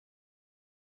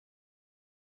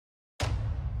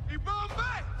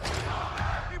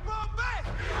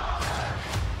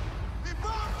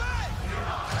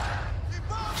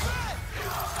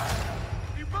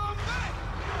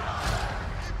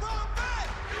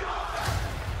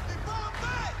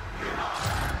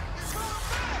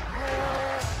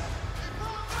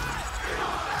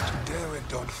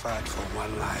fight for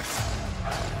one life.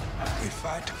 We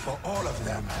fight for all of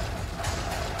them.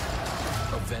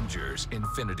 Avengers: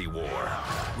 Infinity War.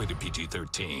 Rated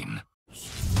PG-13.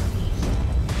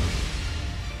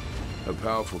 A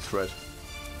powerful threat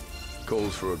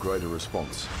calls for a greater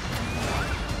response.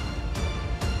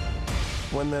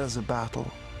 When there's a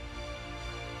battle,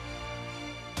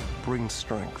 bring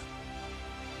strength.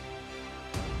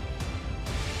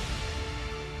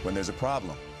 When there's a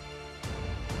problem,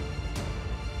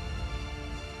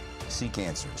 seek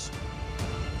answers.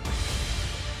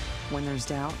 When there's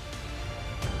doubt,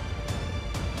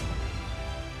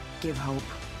 give hope.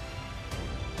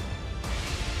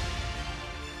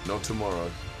 Not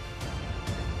tomorrow.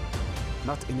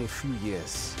 Not in a few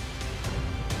years.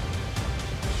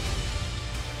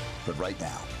 But right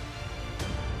now.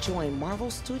 Join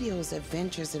Marvel Studios'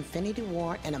 Avengers: Infinity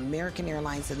War and American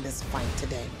Airlines in this fight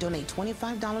today. Donate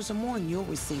 $25 or more and you'll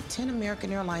receive 10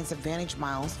 American Airlines Advantage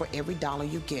miles for every dollar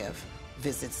you give.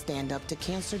 Visit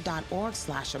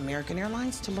standuptocancer.org/American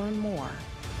Airlines to learn more.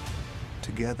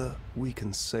 Together, we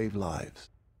can save lives.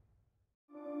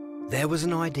 There was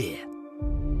an idea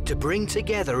to bring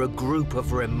together a group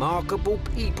of remarkable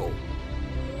people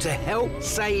to help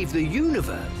save the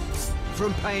universe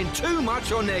from paying too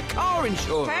much on their car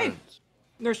insurance. Hey,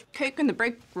 there's cake in the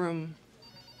break room.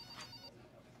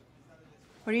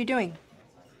 What are you doing?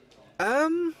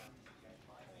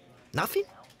 Nothing?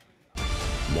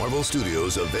 Marvel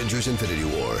Studios' Avengers: Infinity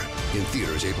War. In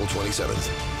theaters April 27th.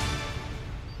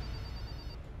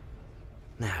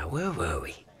 Now, where were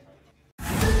we?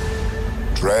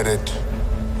 Dread it.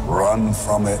 Run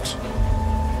from it.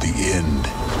 The end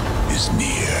is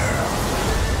near.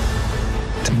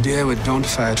 Today we don't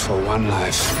fight for one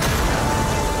life.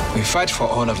 We fight for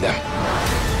all of them.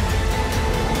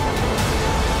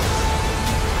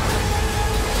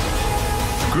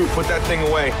 Groot, put that thing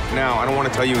away. Now, I don't want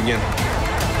to tell you again.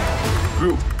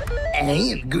 Groot.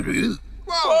 Hey, Groot.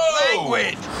 Whoa,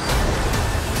 language!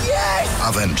 Yes!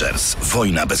 Avengers: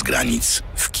 Wojna bez granic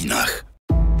w kinach.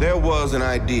 There was an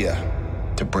idea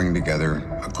to bring together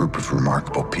a group of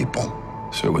remarkable people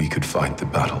So we could fight the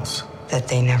battles That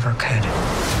they never could.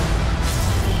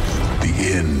 The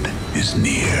end is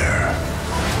near.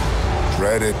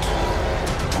 Dread it.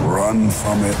 Run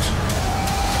from it.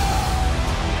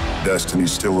 Destiny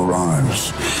still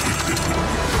arrives.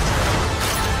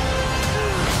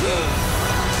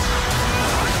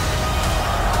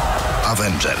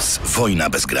 Avengers: Wojna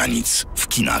bez granic w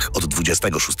kinach od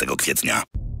 26 kwietnia.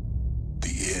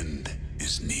 The end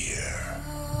is near.